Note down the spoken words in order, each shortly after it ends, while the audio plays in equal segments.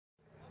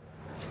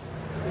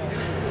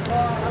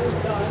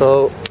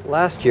So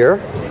last year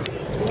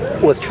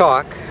with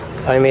chalk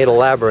I made a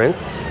labyrinth,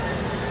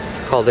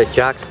 called it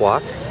Jack's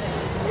Walk,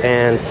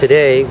 and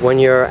today, 1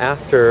 year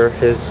after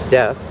his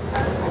death,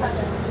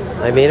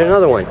 I made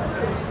another one,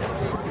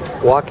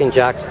 Walking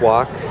Jack's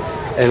Walk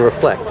and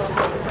Reflect.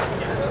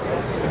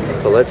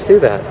 So let's do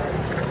that.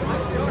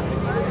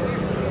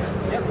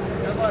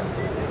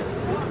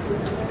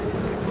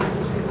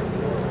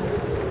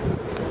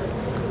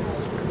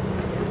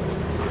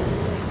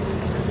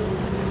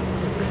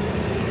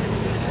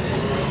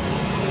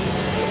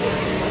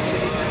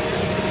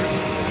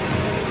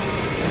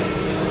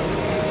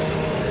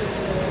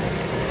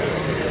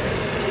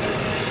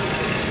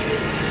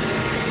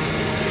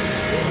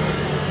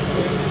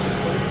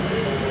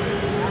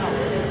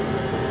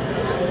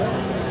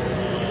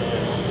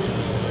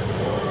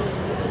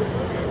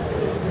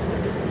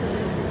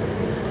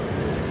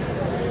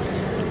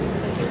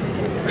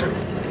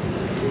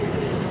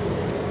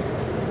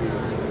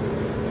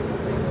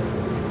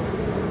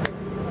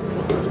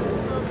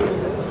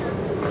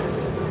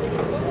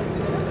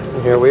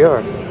 Here we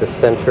are, the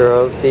center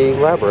of the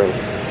labyrinth.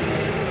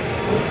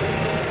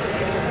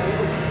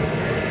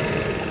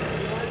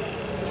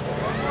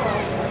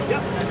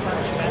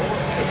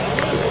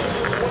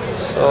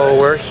 So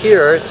we're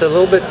here, it's a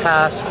little bit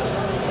past,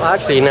 well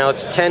actually now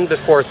it's 10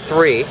 before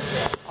 3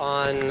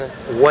 on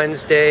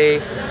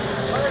Wednesday,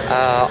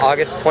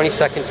 August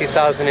 22nd,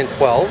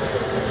 2012.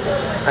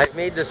 I've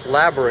made this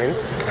labyrinth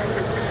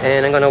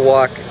and I'm going to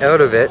walk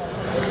out of it.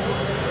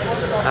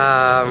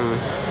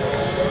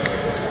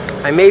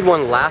 I made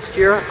one last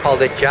year,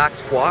 called it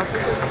Jack's Walk,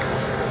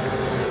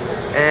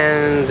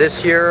 and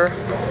this year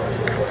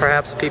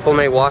perhaps people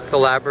may walk the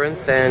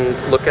labyrinth and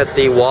look at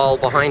the wall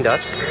behind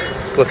us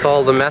with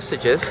all the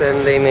messages,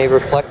 and they may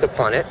reflect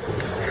upon it.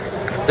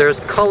 There's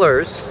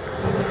colors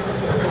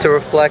to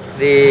reflect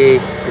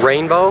the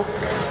rainbow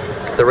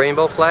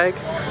flag,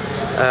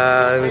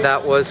 and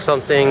that was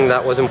something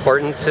that was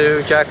important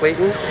to Jack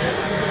Layton.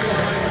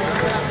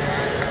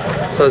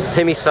 So this is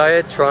HiMY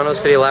SYeD, Toronto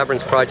City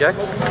Labyrinths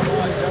project,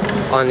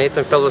 on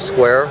Phillips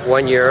Square,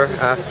 1 year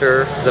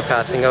after the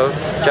passing of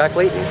Jack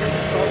Layton.